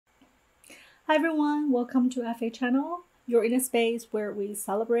Hi everyone, welcome to FA channel. You're in a space where we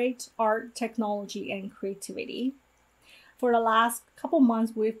celebrate art, technology, and creativity. For the last couple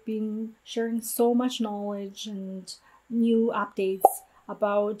months, we've been sharing so much knowledge and new updates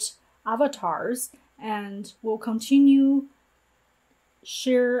about avatars, and we'll continue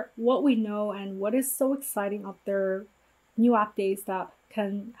share what we know and what is so exciting out there, new updates that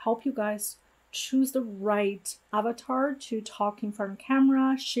can help you guys choose the right avatar to talk in front of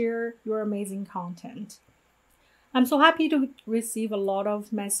camera, share your amazing content. I'm so happy to receive a lot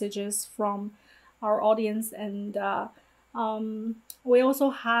of messages from our audience, and we also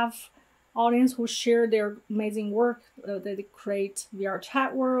have audience who share their amazing work that they create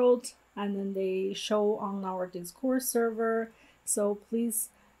VRChat world, and then they show on our Discord server. So please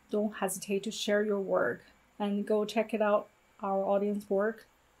don't hesitate to share your work and go check it out, our audience work.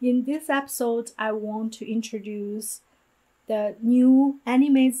 In this episode, I want to introduce the new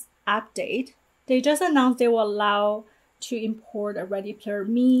Animaze update. They just announced they will allow to import a Ready Player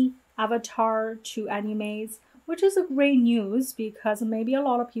Me avatar to Animaze, which is a great news because maybe a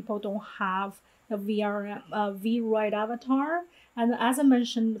lot of people don't have a VRChat avatar. And as I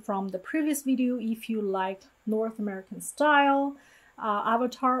mentioned from the previous video, if you like North American style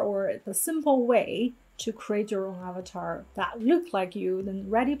avatar or the simple way to create your own avatar that look like you, then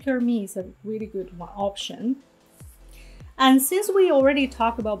Ready Player Me is a really good option. And since we already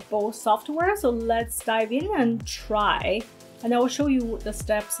talked about both software, so let's dive in and try. And I will show you the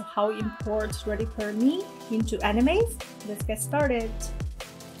steps of how to import Ready Player Me into Animaze. Let's get started.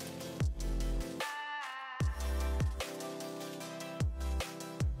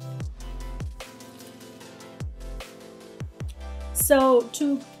 So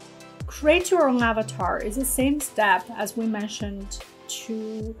to create your own avatar is the same step as we mentioned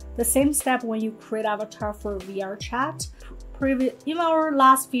the same step when you create avatar for VRChat. In our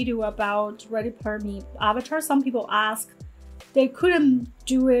last video about Ready Player Me avatar, some people asked they couldn't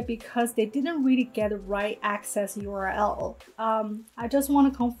do it because they didn't really get the right access URL. I just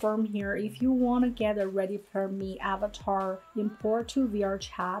want to confirm here, if you want to get a Ready Player Me avatar import to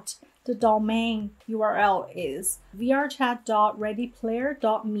VRChat, the domain URL is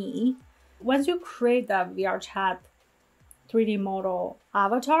vrchat.readyplayer.me. Once you create that VRChat 3D model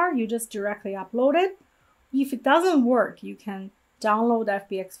avatar, you just directly upload it. If it doesn't work, you can download the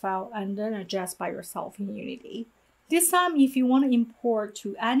FBX file and then adjust by yourself in Unity. This time, if you want to import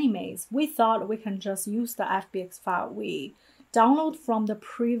to Animaze, we thought we can just use the FBX file we download from the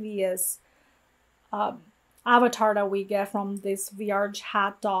previous avatar that we get from this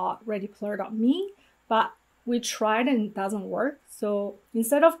vrchat.readyplayer.me, but we tried and it doesn't work. So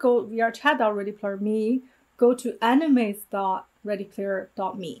instead of go vrchat.readyplayer.me, go to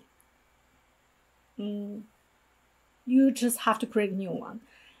animaze.readyplayer.me. You just have to create a new one.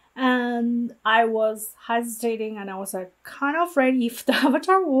 And I was hesitating and I was like kind of afraid if the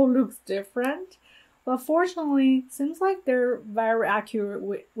avatar will look different. But fortunately, seems like they're very accurate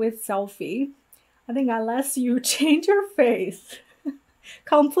with selfie. I think unless you change your face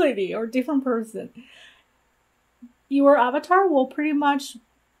completely or different person, your avatar will pretty much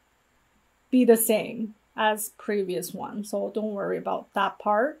be the same as previous one. So don't worry about that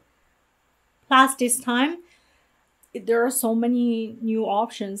part. Plus this time, there are so many new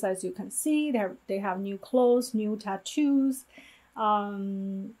options, as you can see. They have new clothes, new tattoos,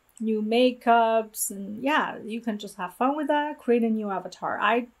 new makeups, and yeah, you can just have fun with that, create a new avatar.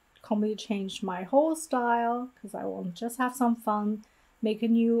 I completely changed my whole style because I want to just have some fun, make a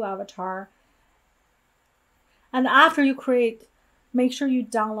new avatar. And after you create, make sure you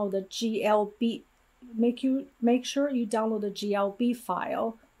download the GLB. Make sure you download the GLB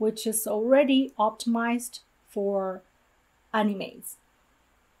file, which is already optimized for Animaze.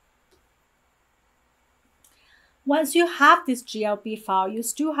 Once you have this GLB file, you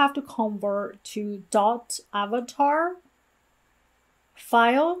still have to convert to .avatar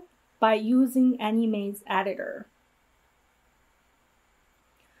file by using Animaze editor.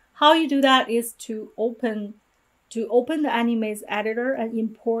 How you do that is to open the Animaze editor and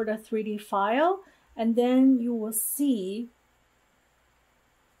import a 3D file, and then you will see,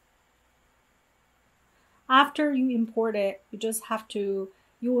 after you import it, you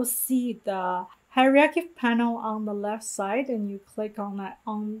will see the hierarchy panel on the left side, and you click on that.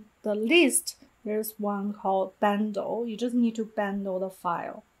 On the list, there's one called bundle. You just need to bundle the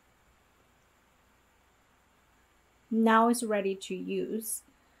file. Now it's ready to use.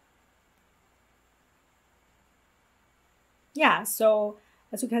 Yeah, so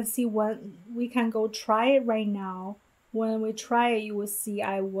as you can see, when we can go try it right now. When we try it, you will see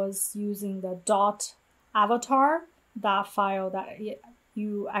I was using the .avatar, that file that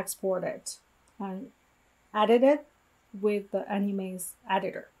you exported. and edit it with the Animaze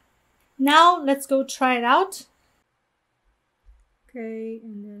editor. Now let's go try it out. Okay,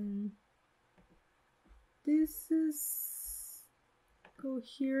 and then this is, go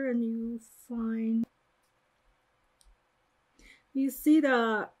here and you find, you see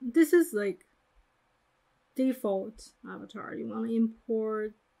this is like default avatar. You want to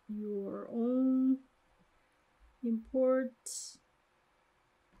import your own, import,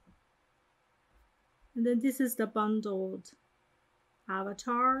 and then this is the bundled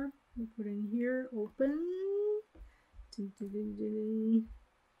avatar. We put in here, open.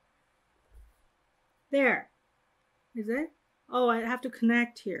 There. Is it? Oh, I have to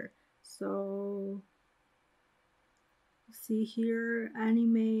connect here. So see here,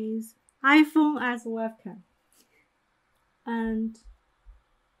 Animaze, iPhone as webcam. And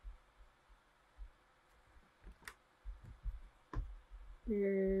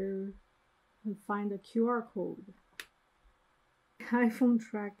there, you find the QR code. iPhone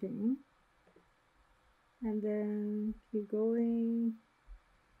tracking. And then keep going.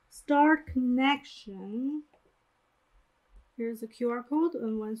 Start connection. Here's the QR code,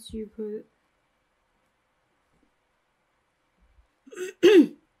 and once you put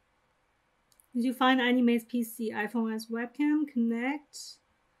you find Animaze PC iPhone as webcam, connect,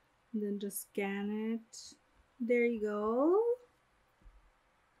 and then just scan it. There you go.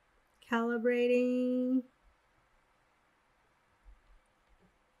 Calibrating.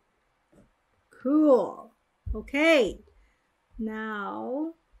 Cool. Okay.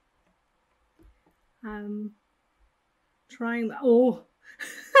 Now I'm trying. Oh.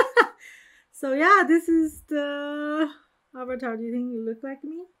 So yeah, this is the avatar. Do you think you look like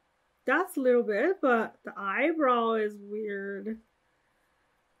me? That's a little bit, but the eyebrow is weird.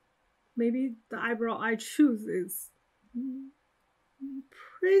 Maybe the eyebrow I choose is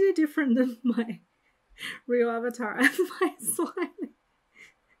pretty different than my real avatar. And my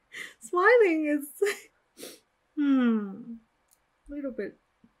smiling is a little bit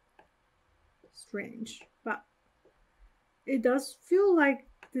strange, but it does feel like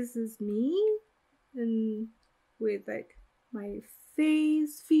this is me, and with like my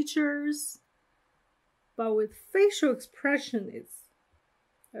face features, but with facial expression it's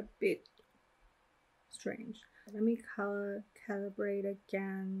a bit strange. Let me calibrate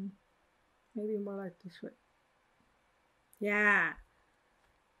again, maybe more like this way. Yeah.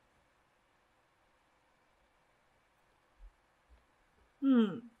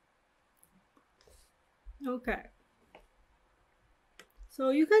 Okay. So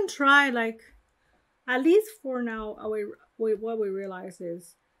you can try, like, at least for now, what we realize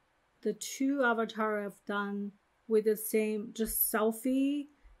is the two avatars I've done with the same, just selfie,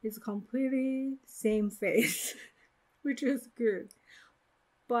 is completely same face, which is good.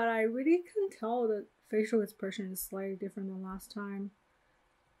 But I really can tell that facial expression is slightly different than last time.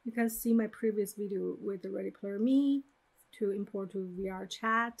 You can see my previous video with the Ready Player Me to import to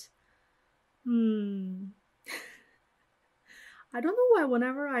VRChat. I don't know why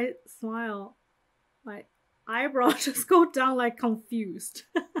whenever I smile, my eyebrows just go down like confused.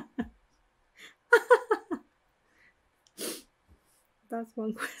 That's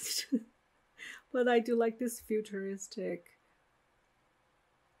one question. But I do like this futuristic,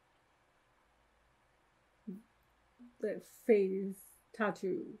 the face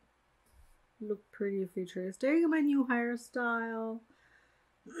tattoo. Look pretty futuristic. My new hairstyle.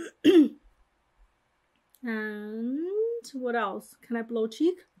 And what else? Can I blow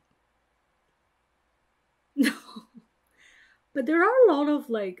cheek? No. But there are a lot of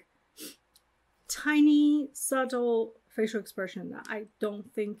like tiny, subtle facial expression that I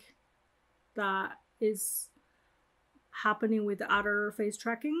don't think that is happening with other face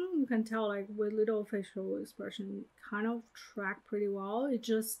tracking. You can tell, like, with little facial expression kind of track pretty well. It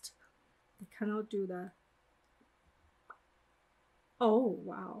just, it cannot do that. Oh,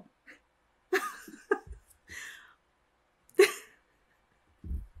 wow.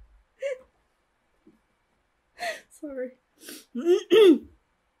 Sorry.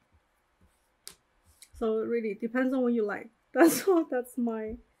 So it really depends on what you like. That's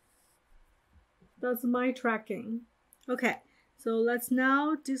my tracking. Okay, so let's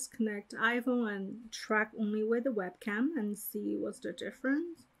now disconnect iPhone and track only with the webcam and see what's the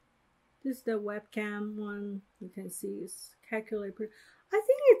difference. This is the webcam one. You can see it's calculated. I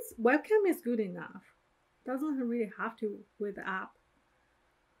think it's webcam is good enough. Doesn't really have to with the app.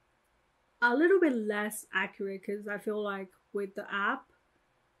 A little bit less accurate because I feel like with the app,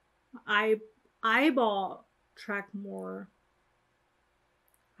 eyeball track more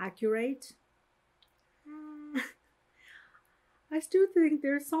accurate. I still think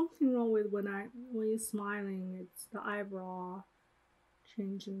there's something wrong with when you're smiling, it's the eyebrow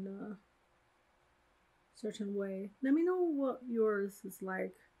changing the certain way. Let me know what yours is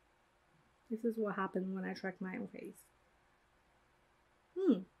like. This is what happened when I track my own face.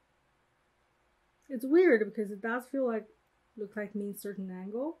 It's weird because it does feel like look like me in certain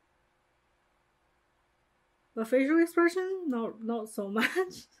angle. But facial expression, not so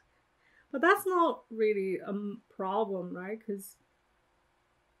much. But that's not really a problem, right? Because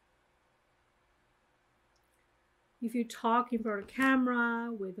if you talk in front of camera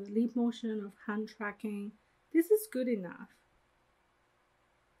with a lip motion of hand tracking, this is good enough.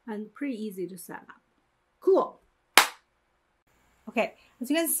 And pretty easy to set up. Cool. Okay, as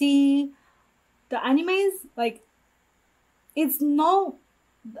you can see, the Animaze, like, it's not,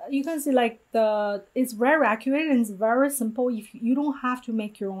 you can see like it's very accurate and it's very simple. If you don't have to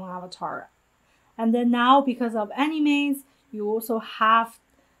make your own avatar. And then now, because of Animaze, you also have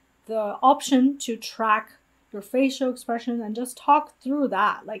the option to track your facial expression and just talk through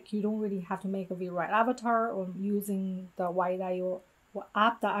that. Like, you don't really have to make a VRChat avatar or using the YIO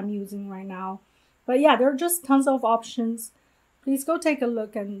app that I'm using right now. But yeah, there are just tons of options. Please go take a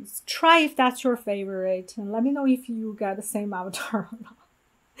look and try if that's your favorite, and let me know if you get the same avatar or not.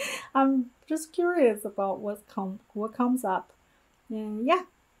 I'm just curious about what comes up. And yeah.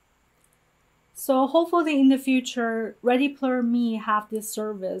 So hopefully in the future, Ready Player Me have this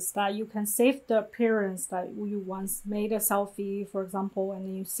service that you can save the appearance that you once made a selfie, for example, and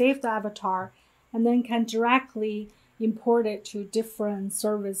then you save the avatar and then can directly import it to different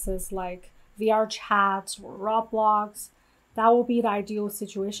services like VRChat or Roblox. That will be the ideal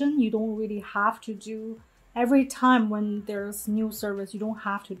situation. You don't really have to do every time when there's new service, you don't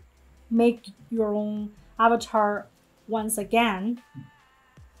have to make your own avatar once again.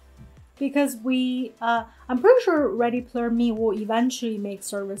 Because I'm pretty sure Ready Player Me will eventually make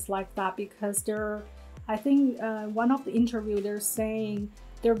service like that, because I think one of the interview they're saying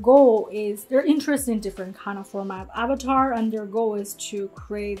their goal is, they're interested in different kind of format of avatar, and their goal is to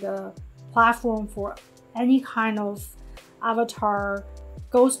create a platform for any kind of avatar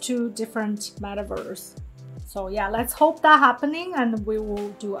goes to different metaverse. So yeah, let's hope that happening, and we will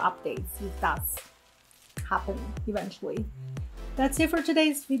do updates if that's happening eventually. That's it for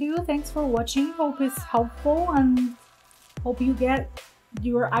today's video. Thanks for watching. Hope it's helpful and hope you get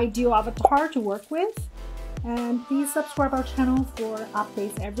your ideal avatar to work with. And please subscribe our channel for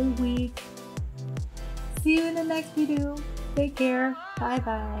updates every week. See you in the next video. Take care. Bye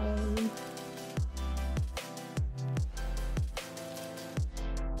bye.